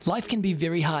Life can be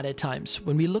very hard at times.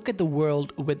 When we look at the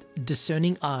world with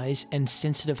discerning eyes and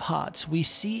sensitive hearts, we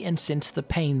see and sense the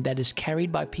pain that is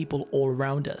carried by people all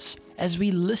around us. As we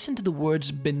listen to the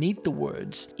words beneath the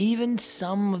words, even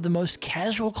some of the most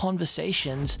casual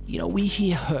conversations, we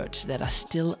hear hurts that are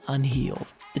still unhealed.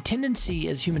 The tendency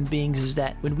as human beings is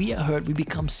that when we are hurt, we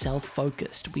become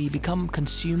self-focused. We become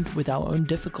consumed with our own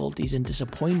difficulties and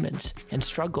disappointments and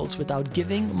struggles without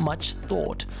giving much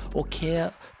thought or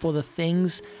care for the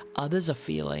things others are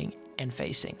feeling and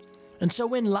facing. And so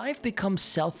when life becomes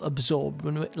self-absorbed,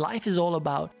 when life is all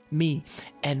about me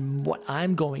and what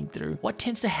I'm going through, what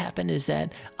tends to happen is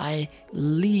that I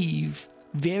leave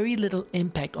very little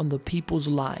impact on the people's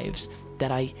lives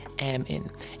that I am in.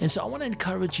 And so I want to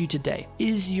encourage you today.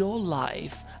 Is your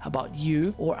life about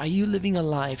you, or are you living a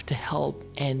life to help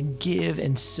and give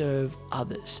and serve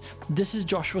others? This is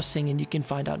Joshua Singh, and you can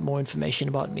find out more information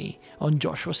about me on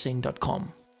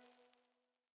joshuasingh.com.